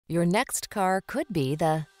Your next car could be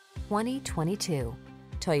the 2022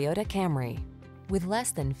 Toyota Camry. With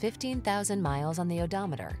less than 15,000 miles on the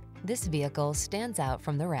odometer, this vehicle stands out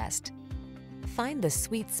from the rest. Find the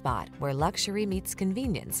sweet spot where luxury meets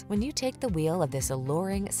convenience when you take the wheel of this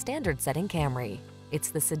alluring, standard-setting Camry. It's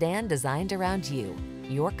the sedan designed around you,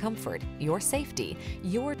 your comfort, your safety,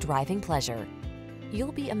 your driving pleasure.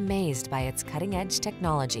 You'll be amazed by its cutting-edge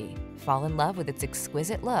technology, fall in love with its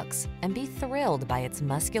exquisite looks, and be thrilled by its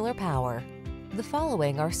muscular power. The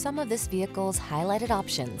following are some of this vehicle's highlighted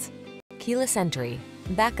options: keyless entry,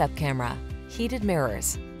 backup camera, heated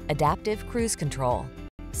mirrors, adaptive cruise control,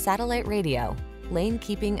 satellite radio, lane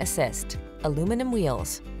keeping assist, aluminum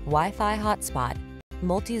wheels, Wi-Fi hotspot,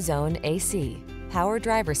 multi-zone AC, power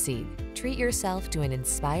driver seat. Treat yourself to an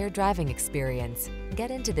inspired driving experience.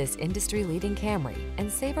 Get into this industry-leading Camry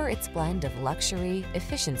and savor its blend of luxury,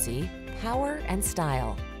 efficiency, power, and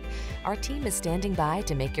style. Our team is standing by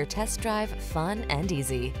to make your test drive fun and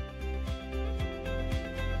easy.